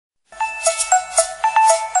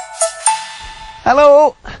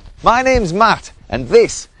Hello, my name's Matt and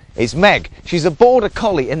this is Meg. She's a border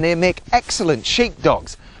collie and they make excellent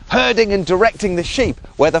sheepdogs, herding and directing the sheep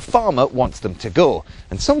where the farmer wants them to go.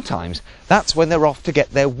 And sometimes that's when they're off to get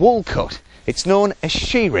their wool cut. It's known as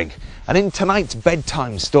shearing. And in tonight's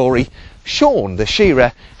bedtime story, Sean the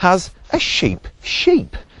shearer has a sheep,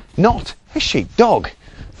 not a sheepdog.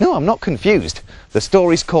 No, I'm not confused. The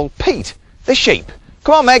story's called Pete the sheep.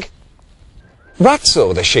 Come on, Meg.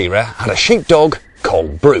 Ratso the shearer had a sheepdog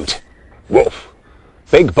called Brute. Woof.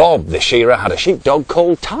 Big Bob the shearer had a sheepdog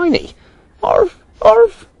called Tiny. Arf,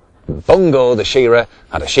 arf. Bungo the shearer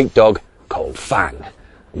had a sheepdog called Fang.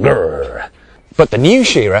 Grrr. But the new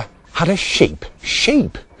shearer had a sheep.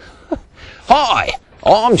 Hi,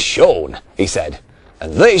 I'm Sean, he said,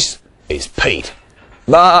 and this is Pete.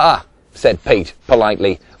 Bah, said Pete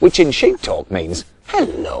politely, which in sheep talk means,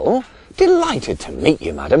 hello, delighted to meet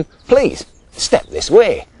you, madam. Please, step this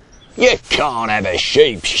way. You can't have a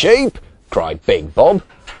sheep, cried Big Bob.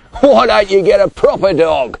 Why don't you get a proper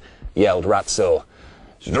dog? Yelled Ratso.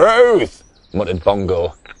 Struth, muttered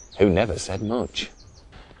Bungo, who never said much.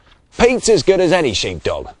 Pete's as good as any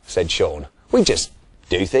sheepdog, said Sean. We just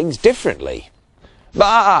do things differently.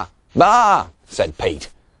 Bah, bah, said Pete,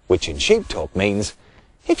 which in sheep talk means,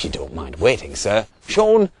 if you don't mind waiting, sir,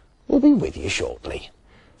 Sean will be with you shortly.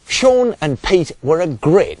 Sean and Pete were a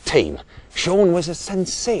great team. Sean was a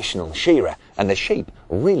sensational shearer, and the sheep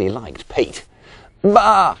really liked Pete.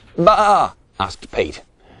 Bah, bah, asked Pete.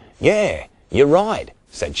 Yeah, you're right,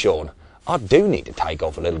 said Sean. I do need to take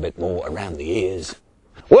off a little bit more around the ears.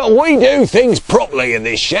 Well, we do things properly in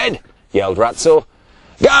this shed, yelled Ratso.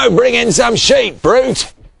 Go bring in some sheep,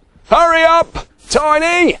 Brute. Hurry up,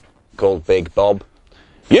 Tiny, called Big Bob.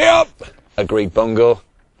 Yep, agreed Bungo,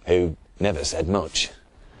 who never said much.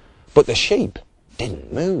 But the sheep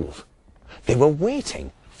didn't move. They were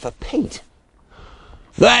waiting for Pete.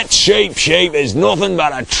 That sheep is nothing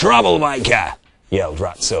but a troublemaker, yelled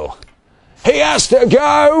Ratso. He has to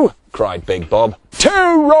go, cried Big Bob. Too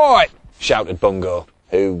right, shouted Bungo,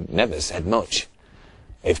 who never said much.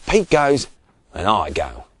 If Pete goes, then I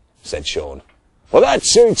go, said Sean. Well, that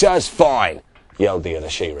suits us fine, yelled the other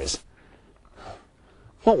shearers.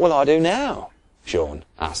 What will I do now? Sean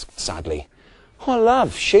asked sadly. I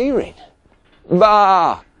love shearing.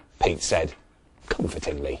 Bah, Pete said,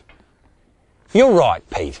 comfortingly. You're right,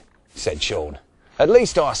 Pete, said Sean. At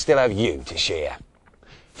least I still have you to shear.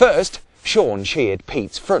 First, Sean sheared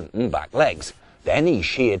Pete's front and back legs. Then he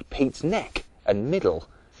sheared Pete's neck and middle.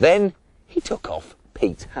 Then he took off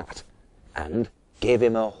Pete's hat and gave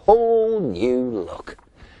him a whole new look.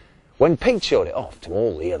 When Pete showed it off to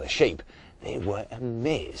all the other sheep, they were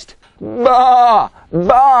amazed. Bah!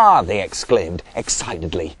 Bah! They exclaimed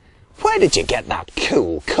excitedly. Where did you get that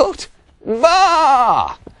cool cut?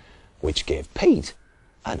 Bah! Which gave Pete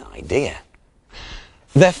an idea.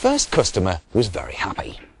 Their first customer was very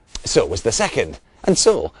happy. So was the second, and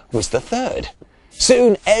so was the third.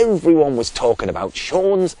 Soon everyone was talking about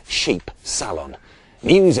Sean's sheep salon.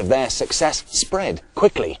 News of their success spread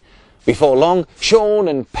quickly. Before long, Sean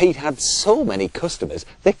and Pete had so many customers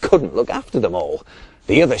they couldn't look after them all.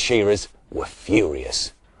 The other shearers were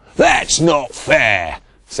furious. That's not fair,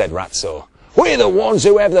 said Ratso. We're the ones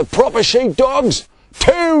who have the proper sheepdogs.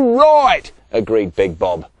 Too right, agreed Big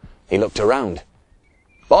Bob. He looked around.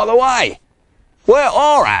 By the way, where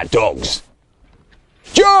are our dogs?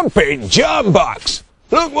 Jumping jumbucks!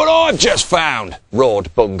 Look what I've just found,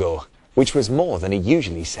 roared Bungo, which was more than he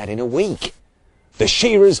usually said in a week. The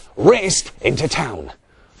shearers raced into town.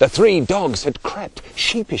 The three dogs had crept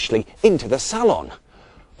sheepishly into the salon.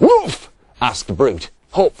 Woof! Asked Brute,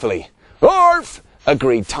 hopefully. Arf!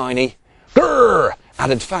 Agreed Tiny. Grrr!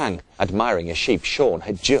 Added Fang, admiring a sheep Sean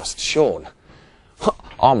had just shorn.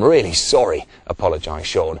 I'm really sorry, apologised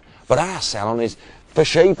Sean, but our salon is for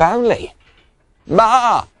sheep only.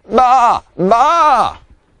 Bah! Bah! Bah!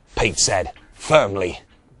 Pete said, firmly.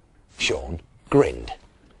 Sean grinned.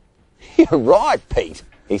 You're right, Pete,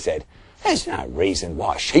 he said. There's no reason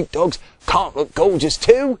why sheepdogs can't look gorgeous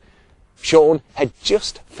too. Sean had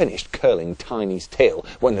just finished curling Tiny's tail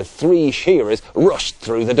when the three shearers rushed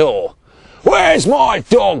through the door. Where's my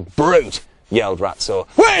dog, Brute? Yelled Ratso.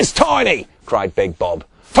 Where's Tiny? Cried Big Bob.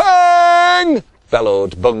 Fang!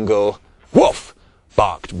 Bellowed Bungo. Woof!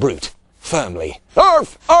 Barked Brute, firmly.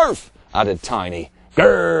 Arf! Arf! Added Tiny.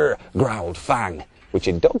 Grrr! Growled Fang, which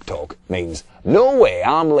in dog talk means, no way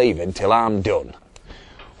I'm leaving till I'm done.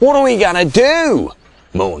 What are we gonna do?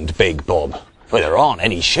 Moaned Big Bob. Well, there aren't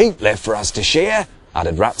any sheep left for us to shear,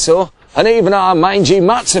 added Ratso, and even our mangy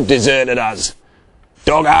mats have deserted us.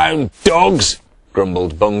 Dog-hound dogs,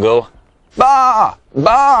 grumbled Bungo. Bah!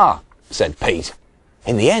 Bah! said Pete.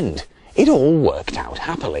 In the end, it all worked out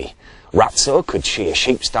happily. Ratso could shear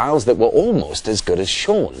sheep styles that were almost as good as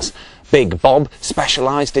Sean's. Big Bob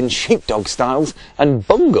specialised in sheepdog styles, and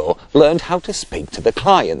Bungo learned how to speak to the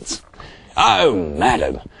clients. "Oh,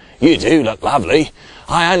 madam, you do look lovely.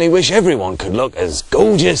 I only wish everyone could look as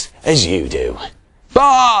gorgeous as you do."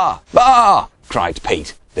 "Baa! Baa!" cried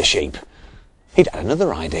Pete, the sheep. He'd had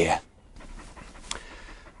another idea.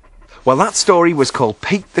 Well, that story was called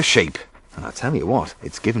Pete the Sheep. And I tell you what,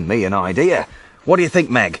 it's given me an idea. What do you think,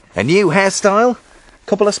 Meg? A new hairstyle?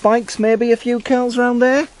 Couple of spikes, maybe a few curls round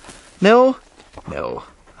there? No? No.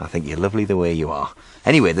 I think you're lovely the way you are.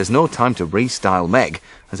 Anyway, there's no time to restyle Meg,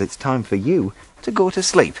 as it's time for you to go to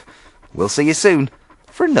sleep. We'll see you soon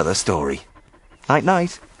for another story.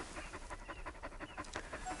 Night-night.